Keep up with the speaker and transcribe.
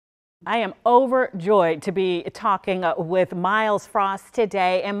I am overjoyed to be talking with Myles Frost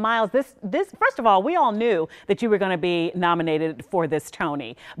today. And Myles, this first of all, we all knew that you were going to be nominated for this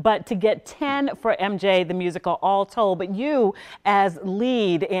Tony, but to get 10 for MJ the musical, all told, but you as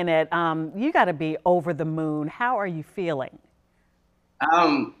lead in it, you got to be over the moon. How are you feeling?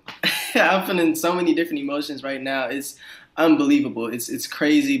 Um, I'm feeling so many different emotions right now. It's unbelievable. It's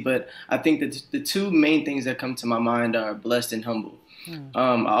crazy, but I think that the two main things that come to my mind are blessed and humble. Hmm.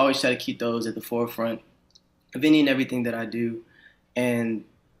 I always try to keep those at the forefront of any and everything that I do, and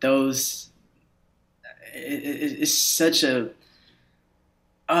those it's such a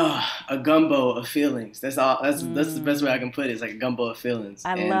gumbo of feelings. That's all. That's the best way I Mm. can put it. It's like a gumbo of feelings,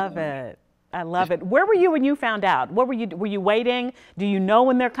 I and love it. I love it. Where were you when you found out? What were you waiting? Do you know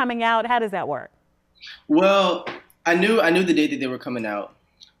when they're coming out? How does that work? well, I knew the date that they were coming out,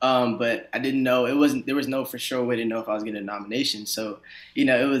 but I didn't know it wasn't. There was no for sure way to know if I was getting a nomination. So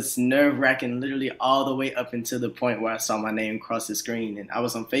it was nerve wracking, literally all the way up until the point where I saw my name cross the screen, and I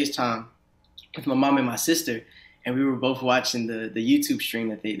was on Facetime with my mom and my sister, and we were both watching the YouTube stream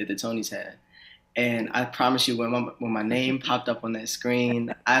that the Tonys had. And I promise you, when my name popped up on that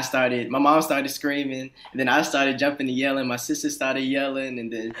screen, my mom started screaming, and then I started jumping and yelling. My sister started yelling,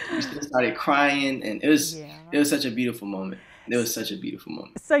 and then we still started crying, and it Yeah. was such a beautiful moment. It was such a beautiful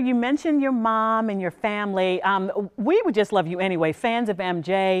moment. So you mentioned your mom and your family. We would just love you anyway. Fans of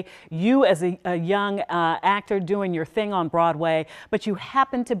MJ, you as a young actor doing your thing on Broadway, but you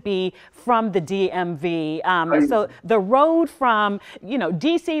happen to be from the DMV. So the road from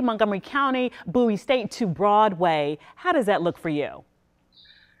DC, Montgomery County, Bowie State to Broadway. How does that look for you?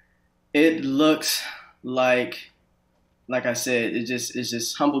 It looks like I said, it's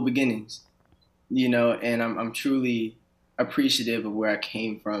just humble beginnings, and I'm truly appreciative of where I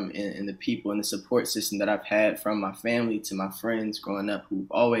came from and the people and the support system that I've had from my family to my friends growing up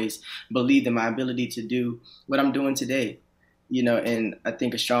who've always believed in my ability to do what I'm doing today, and I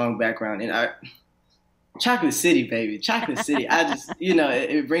think a strong background Chocolate City, baby, Chocolate City. I just,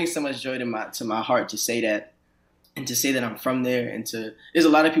 it brings so much joy to my heart to say that and to say that I'm from there there's a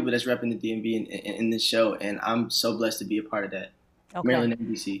lot of people that's repping the DMV in this show, and I'm so blessed to be a part of that. Okay. Maryland,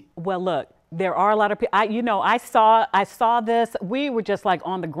 NBC. Well, look, there are a lot of people. I saw this. We were just like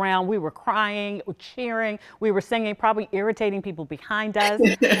on the ground. We were crying, cheering. We were singing, probably irritating people behind us.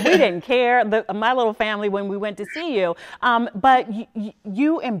 We didn't care. My little family when we went to see you. But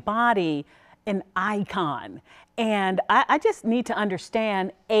you embody an icon, and I just need to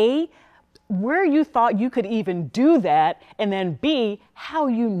understand where you thought you could even do that, and then B, how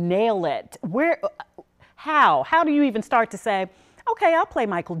you nail it. How do you even start to say, okay, I'll play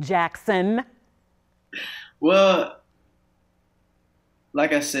Michael Jackson? Well,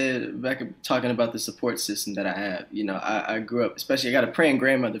 like I said, back talking about the support system that I have, I grew up, especially I got a praying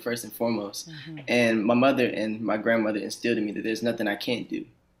grandmother first and foremost. Hmm. And my mother and my grandmother instilled in me that there's nothing I can't do.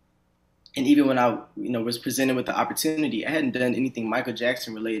 And even when I, was presented with the opportunity, I hadn't done anything Michael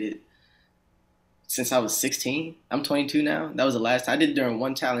Jackson related since I was 16. I'm 22 now. That was the last time I did it during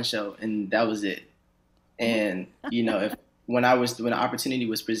one talent show, and that was it. And if when the opportunity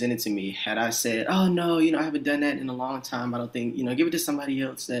was presented to me, had I said, "Oh no, I haven't done that in a long time. I don't think give it to somebody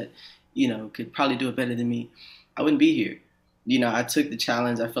else that could probably do it better than me," I wouldn't be here. I took the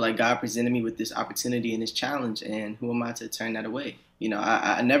challenge. I feel like God presented me with this opportunity and this challenge, and who am I to turn that away?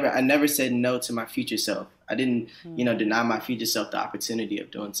 I never said no to my future self. I didn't deny my future self the opportunity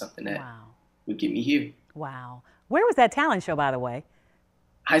of doing something that Wow. would get me here. Wow. Where was that talent show, by the way?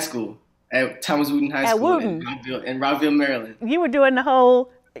 High school at Thomas Wooten High At School in Wooten. Rockville, Maryland. You were doing the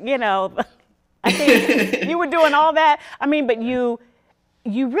whole, I think you were doing all that. I mean, but you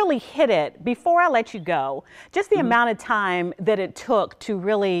really hit it. Before I let you go, just the Mhm. amount of time that it took to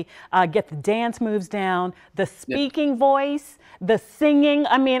really get the dance moves down, the Yeah. speaking voice, the singing.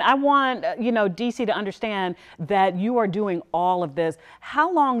 I mean, I want DC to understand that you are doing all of this.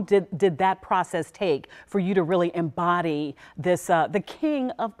 How long did that process take for you to really embody this, the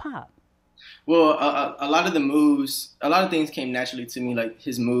king of pop? Well, a lot of the moves, a lot of things came naturally to me, like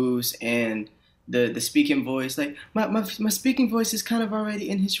his moves and the speaking voice. Like my speaking voice is kind of already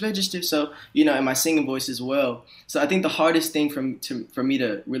in his register, so and my singing voice as well. So I think the hardest thing for me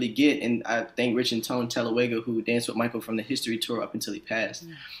to really get, and I thank Rich and Tone Telewega, who danced with Michael from the History Tour up until he passed.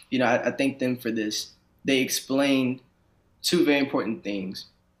 I thank them for this. They explained two very important things: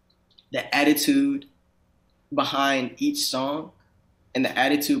 the attitude behind each song and the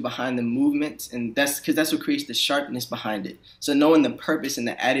attitude behind the movements, and that's what creates the sharpness behind it. So knowing the purpose and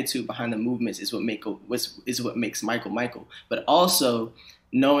the attitude behind the movements is what makes Michael Michael. But also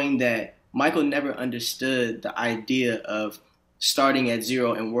knowing that Michael never understood the idea of starting at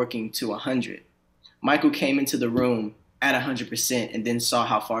 0 and working to 100. Michael came into the room at 100% and then saw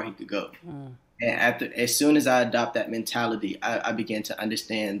how far he could go. And as soon as I adopt that mentality, I began to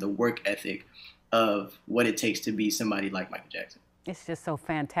understand the work ethic of what it takes to be somebody like Michael Jackson. It's just so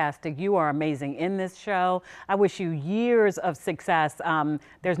fantastic. You are amazing in this show. I wish you years of success.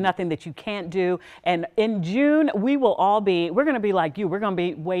 There's nothing that you can't do. And in June, we're going to be like you. We're going to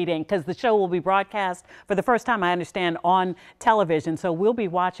be waiting because the show will be broadcast for the first time, I understand, on television. So we'll be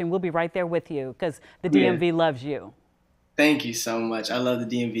watching. We'll be right there with you because the DMV loves you. Thank you so much. I love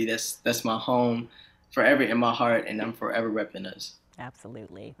the DMV. That's my home forever in my heart, and I'm forever repping us.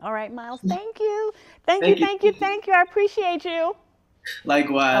 Absolutely. All right, Myles, thank you. Thank you. I appreciate you.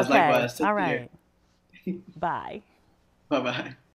 Likewise. Okay. All right. Bye. Bye-bye.